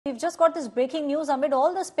We've just got this breaking news amid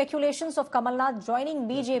all the speculations of Kamal Nath joining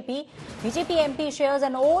BJP. BJP MP shares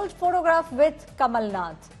an old photograph with Kamal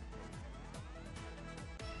Nath.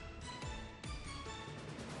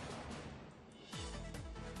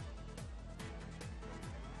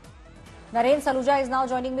 Naren Saluja is now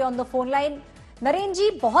joining me on the phone line. Naren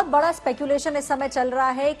जी, बहुत बड़ा speculation इस समय चल रहा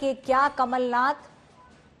है कि क्या कमलनाथ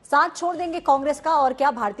साथ छोड़ देंगे कांग्रेस का और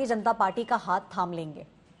क्या भारतीय जनता पार्टी का हाथ थाम लेंगे?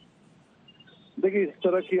 देखिए, इस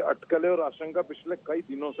तरह की अटकलें और आशंका पिछले कई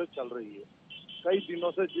दिनों से चल रही है। कई दिनों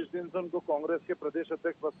से जिस दिन से उनको कांग्रेस के प्रदेश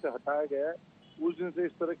अध्यक्ष पद से हटाया गया है, उस दिन से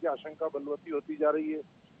इस तरह की आशंका बलवती होती जा रही है।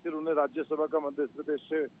 फिर उन्हें राज्यसभा का मध्य प्रदेश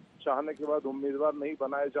से चाहने के बाद उम्मीदवार नहीं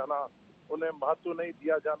बनाए जाना, उन्हें महत्व नहीं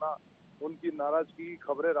दिया जाना, उनकी नाराजगी की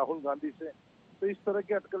खबरें राहुल गांधी से, तो इस तरह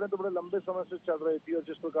की अटकलें तो बड़े लंबे समय से चल रही थी। और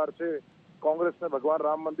जिस प्रकार से कांग्रेस ने भगवान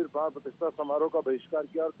राम मंदिर प्राण प्रतिष्ठा समारोह का बहिष्कार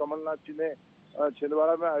किया और कमलनाथ जी ने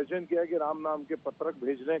छिंदवाड़ा में आयोजन किया कि राम नाम के पत्रक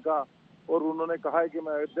भेजने का, और उन्होंने कहा है कि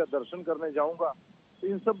मैं अयोध्या दर्शन करने जाऊंगा, तो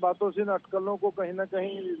इन सब बातों से इन अटकलों को कहीं ना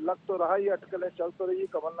कहीं लग तो रहा, ये अटकलें चल तो रही है।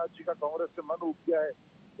 कमलनाथ जी का कांग्रेस से मन उठ गया है,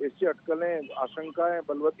 ऐसी अटकलें आशंकाएं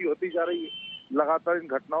बलवती होती जा रही है। लगातार इन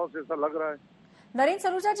घटनाओं से ऐसा लग रहा है। नरेन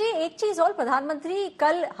सलूजा जी, एक चीज और, प्रधानमंत्री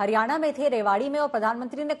कल हरियाणा में थे, रेवाड़ी में, और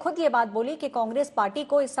प्रधानमंत्री ने खुद ये बात बोली कि कांग्रेस पार्टी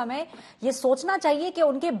को इस समय ये सोचना चाहिए कि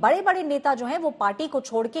उनके बड़े बड़े नेता जो हैं वो पार्टी को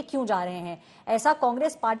छोड़ के क्यों जा रहे हैं। ऐसा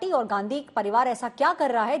कांग्रेस पार्टी और गांधी परिवार ऐसा क्या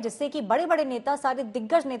कर रहा है जिससे कि बड़े बड़े नेता, सारे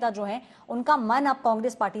दिग्गज नेता जो हैं, उनका मन अब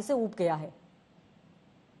कांग्रेस पार्टी से ऊब गया है?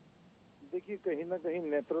 देखिए, कहीं ना कहीं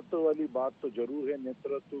नेतृत्व वाली बात तो जरूर है।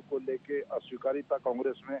 नेतृत्व को लेके अस्वीकारिता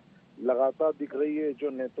कांग्रेस में लगातार दिख रही है। जो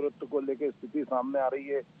नेतृत्व को लेके स्थिति सामने आ रही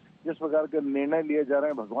है, जिस प्रकार के निर्णय लिए जा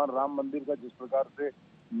रहे हैं, भगवान राम मंदिर का जिस प्रकार से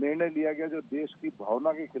निर्णय लिया गया, जो देश की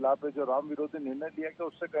भावना के खिलाफ है, जो राम विरोधी निर्णय लिया गया,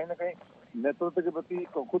 उससे कहीं ना कहीं नेतृत्व के प्रति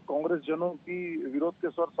खुद कांग्रेस जनों की विरोध के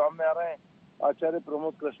स्वर सामने आ रहे हैं। आचार्य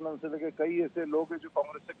प्रमोद कृष्णन से लेकर कई ऐसे लोग हैं जो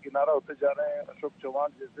कांग्रेस से किनारा होते जा रहे हैं, अशोक चौहान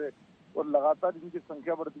जैसे, और लगातार इनकी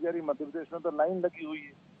संख्या बढ़ती जा रही। मध्य प्रदेश में तो लाइन लगी हुई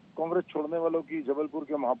है कांग्रेस छोड़ने वालों की। जबलपुर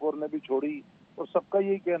के महापौर ने भी छोड़ी, और सबका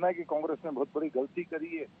यही कहना है कि कांग्रेस ने बहुत बड़ी गलती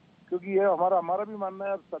करी है, क्योंकि ये हमारा भी मानना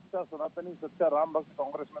है, सच्चा सनातनी, सच्चा राम भक्त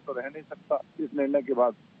कांग्रेस में तो रह नहीं सकता इस निर्णय के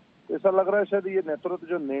बाद। तो ऐसा लग रहा है शायद ये नेतृत्व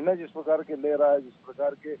जो निर्णय जिस प्रकार के ले रहा है, जिस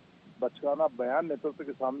प्रकार के बचकाना बयान नेतृत्व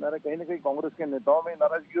के सामने आ रहे, कहीं ना कहीं कांग्रेस के नेताओं में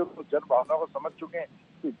नाराजगी और तो जन भावना को समझ चुके हैं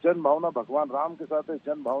कि जन भावना भगवान राम के साथ है,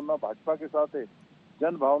 जन भावना भाजपा के साथ है,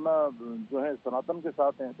 जन भावना जो है सनातन के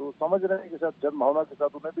साथ है। तो समझ रहे हैं कि शायद जन भावना के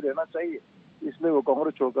साथ उन्हें भी रहना चाहिए, इसलिए वो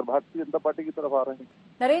कांग्रेस छोड़कर भारतीय जनता पार्टी की तरफ आ रहे हैं।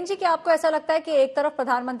 नरेन जी, क्या आपको ऐसा लगता है कि एक तरफ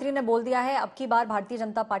प्रधानमंत्री ने बोल दिया है अब की बार भारतीय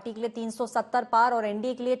जनता पार्टी के लिए 370 पार और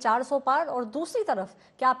एनडीए के लिए 400 पार, और दूसरी तरफ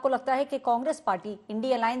क्या आपको लगता है कि कांग्रेस पार्टी,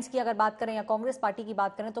 इंडिया अलायंस की अगर बात करें या कांग्रेस पार्टी की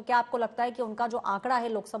बात करें, तो क्या आपको लगता है कि उनका जो आंकड़ा है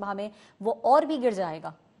लोकसभा में वो और भी गिर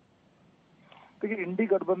जाएगा? देखिए, इंडी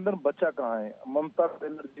गठबंधन बचा कहाँ है? ममता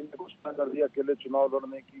बनर्जी ने घोषणा कर दिया अकेले चुनाव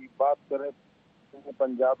लड़ने की। बात करें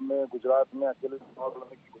पंजाब में, गुजरात में अकेले चुनाव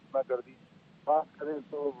लड़ने की घोषणा कर दी। बात करें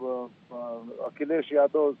तो अखिलेश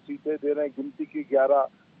यादव सीटें दे रहे हैं, गिनती की 11,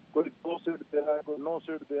 कोई 2 सीट दे रहा है, कोई 9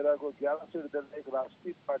 सीट दे रहा है, कोई 11 सीट दे रहा है। एक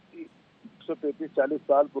राष्ट्रीय पार्टी 135-40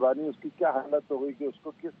 साल पुरानी, उसकी क्या हालत हो गई कि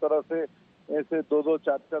उसको किस तरह से ऐसे 2-2,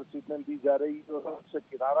 4-4 सीटें दी जा रही है और उससे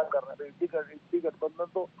किनारा कर रहे हैं। इंडी गठबंधन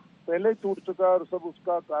तो पहले ही टूट चुका है, और सब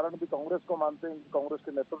उसका कारण भी कांग्रेस को मानते हैं, कांग्रेस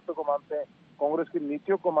के नेतृत्व को मानते हैं, कांग्रेस की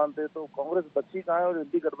नीतियों को मानते हैं। तो कांग्रेस बची कहाँ है और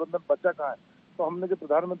इंडी गठबंधन बचा कहाँ है? तो हमने जो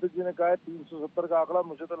प्रधानमंत्री जी ने कहा है 370 का आंकड़ा,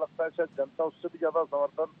 मुझे तो लगता है शायद जनता उससे भी ज्यादा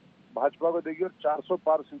समर्थन भाजपा को देगी और 400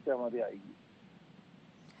 पार सीटें हमारी आएगी।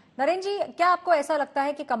 नरेन जी, क्या आपको ऐसा लगता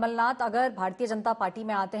है कि कमलनाथ अगर भारतीय जनता पार्टी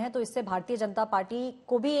में आते हैं तो इससे भारतीय जनता पार्टी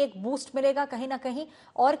को भी एक बूस्ट मिलेगा कहीं ना कहीं,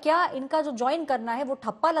 और क्या इनका जो ज्वाइन करना है वो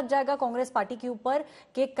ठप्पा लग जाएगा कांग्रेस पार्टी के ऊपर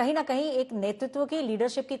कि कहीं ना कहीं एक नेतृत्व की,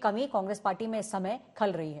 लीडरशिप की कमी कांग्रेस पार्टी में इस समय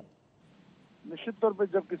खल रही है? निश्चित तौर पे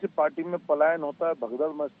जब किसी पार्टी में पलायन होता है,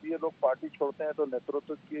 भगदड़ मचती है, लोग पार्टी छोड़ते हैं, तो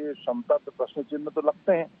नेतृत्व की क्षमता पे प्रश्न चिन्ह तो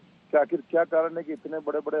लगते हैं कि आखिर क्या कारण है कि इतने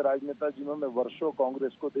बड़े बड़े राजनेता जिन्होंने वर्षों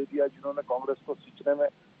कांग्रेस को दे दिया, जिन्होंने कांग्रेस को सींचने में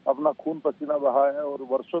अपना खून पसीना बहा है और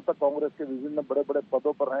वर्षों तक कांग्रेस के विभिन्न बड़े बड़े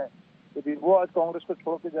पदों पर हैं, यदि वो आज कांग्रेस को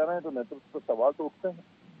छोड़ के जा रहे हैं तो नेतृत्व पर सवाल तो उठते हैं।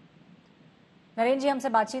 नरेन जी, हमसे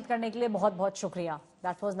बातचीत करने के लिए बहुत बहुत शुक्रिया।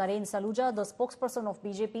 That was Naren Saluja, the spokesperson of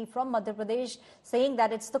BJP from Madhya Pradesh, saying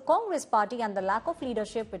that it's the Congress party and the lack of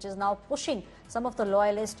leadership which is now pushing some of the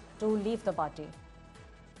loyalists to leave the party.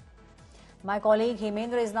 My colleague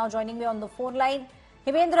Hemendra is now joining me on the phone line.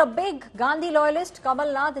 Hemendra, big Gandhi loyalist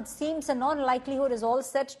Kamal Nath, it seems a non-likelihood is all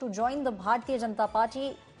set to join the Bharatiya Janata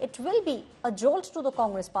Party. It will be a jolt to the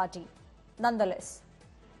Congress party, nonetheless.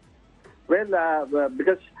 Well,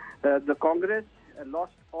 because the Congress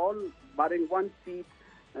lost all barring one seat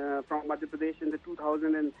from Madhya Pradesh in the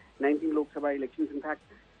 2019 Lok Sabha elections. In fact,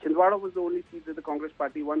 Chhindwara was the only seat that the Congress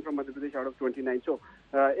party won from Madhya Pradesh out of 29. So,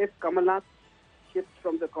 if Kamal Nath switches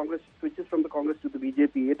from the Congress to the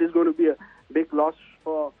BJP, it is going to be a big loss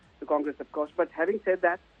for the Congress, of course. But having said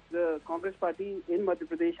that, the Congress party in Madhya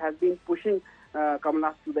Pradesh has been pushing Kamal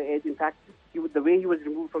Nath to the edge. In fact, the way he was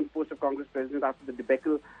removed from the post of Congress president after the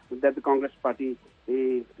debacle that the Congress party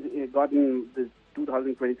got in the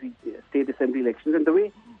 2023 state assembly elections, and the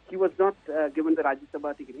way he was not given the Rajya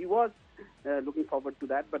Sabha ticket. He was looking forward to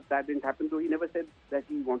that, but that didn't happen, though he never said that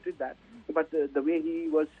he wanted that. But the way he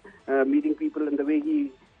was meeting people and the way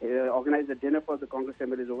he organized a dinner for the Congress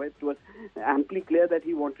MLAs over, it was amply clear that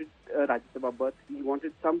he wanted a Rajya Sabha berth. He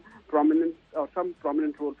wanted some prominent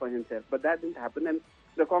role for himself, but that didn't happen, and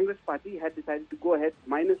the Congress party had decided to go ahead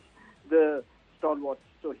minus the stalwarts.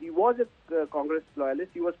 So he was a Congress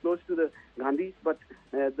loyalist. He was close to the Gandhis, but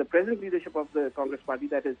the present leadership of the Congress party,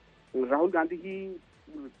 that is Rahul Gandhi, he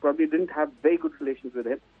probably didn't have very good relations with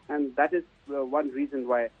him, and that is one reason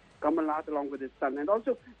why Kamal Nath, along with his son, and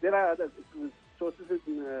also there are other sources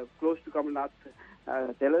close to Kamal Nath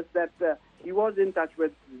tell us that he was in touch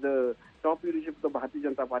with the top leadership of the Bharatiya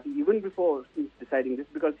Janata Party even before deciding this,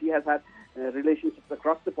 because he has had relationships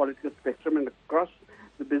across the political spectrum and across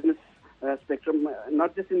the business spectrum,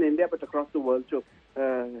 not just in India but across the world. So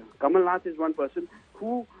Kamal Nath is one person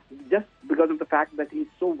who, just because of the fact that he's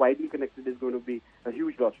so widely connected, is going to be a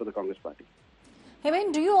huge loss for the Congress party.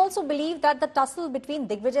 Hemant, do you also believe that the tussle between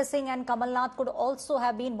Digvijay Singh and Kamal Nath could also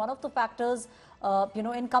have been one of the factors,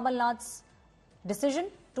 in Kamal Nath's decision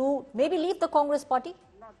to maybe leave the Congress party?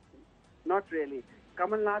 Not really.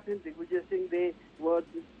 Kamal Nath and Digvijay Singh, they were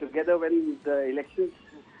together when the elections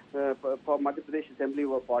for Madhya Pradesh Assembly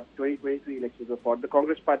were fought, 2023 elections were fought. The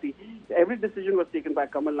Congress party, every decision was taken by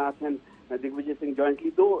Kamal Nath and Digvijay Singh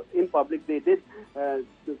jointly, though in public they did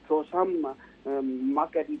throw some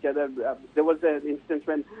muck at each other. There was an instance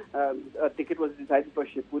when a ticket was decided for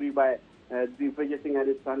Shivpuri by Digvijay Singh and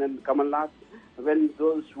his son, and Kamal Nath, when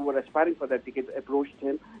those who were aspiring for that ticket approached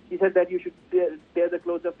him, he said that you should tear the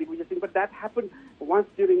clothes of Digvijay Singh. But that happened once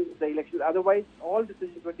during the elections. Otherwise, all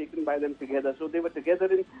decisions were taken by them together. So they were together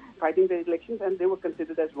in fighting the elections, and they were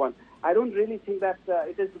considered as one. I don't really think that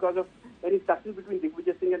it is because of any tussle between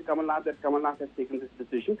Digvijay Singh and Kamal Nath that Kamal Nath has taken this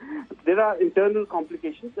decision. There are internal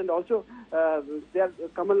complications, and also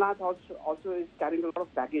Kamal Nath also is carrying a lot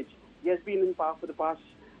of baggage. He has been in power for the past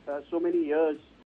so many years.